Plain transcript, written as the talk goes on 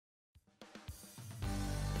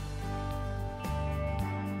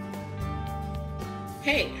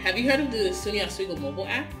Hey, have you heard of the SUNY Oswego mobile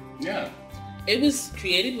app? Yeah. It was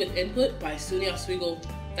created with input by SUNY Oswego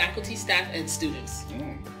faculty, staff, and students.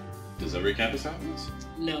 Does every campus have this?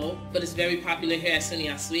 No, but it's very popular here at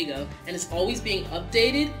SUNY Oswego, and it's always being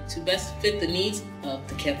updated to best fit the needs of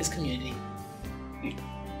the campus community.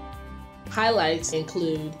 Highlights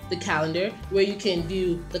include the calendar, where you can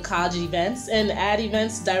view the college events and add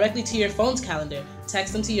events directly to your phone's calendar,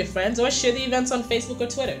 text them to your friends, or share the events on Facebook or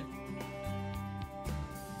Twitter.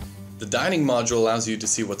 The dining module allows you to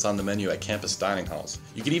see what's on the menu at campus dining halls.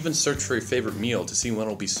 You can even search for your favorite meal to see when it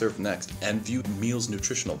will be served next and view the meal's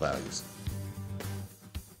nutritional values.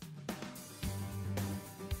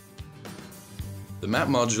 The map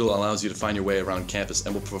module allows you to find your way around campus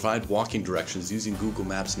and will provide walking directions using Google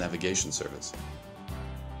Maps navigation service.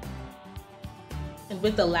 And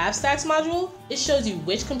with the Labstats module, it shows you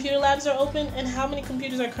which computer labs are open and how many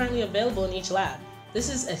computers are currently available in each lab. This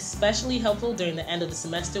is especially helpful during the end of the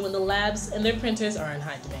semester when the labs and their printers are in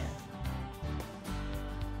high demand.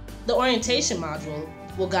 The orientation module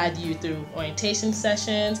will guide you through orientation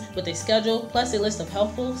sessions with a schedule, plus a list of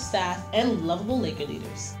helpful staff and lovable Laker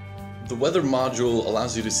leaders. The weather module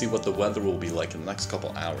allows you to see what the weather will be like in the next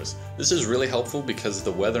couple hours. This is really helpful because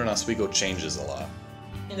the weather in Oswego changes a lot.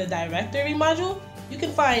 In the directory module, you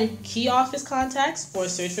can find key office contacts or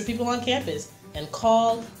search for people on campus and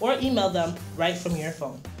call or email them right from your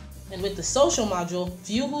phone. And with the social module,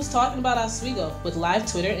 view who's talking about Oswego with live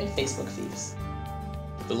Twitter and Facebook feeds.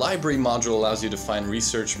 The library module allows you to find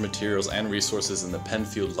research materials and resources in the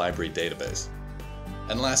Penfield Library database.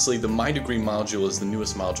 And lastly, the My Degree module is the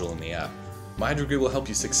newest module in the app. My Degree will help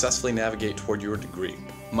you successfully navigate toward your degree.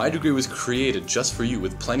 My Degree was created just for you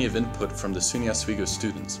with plenty of input from the SUNY Oswego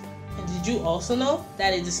students. And did you also know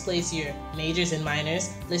that it displays your majors and minors,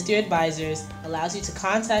 lists your advisors, allows you to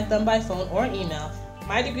contact them by phone or email?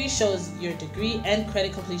 My Degree shows your degree and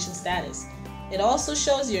credit completion status. It also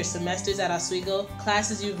shows your semesters at Oswego,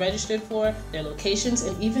 classes you've registered for, their locations,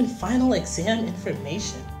 and even final exam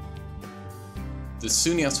information. The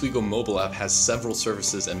SUNY Oswego mobile app has several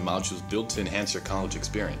services and modules built to enhance your college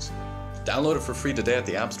experience. Download it for free today at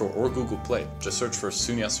the App Store or Google Play. Just search for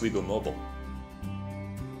SUNY Oswego Mobile.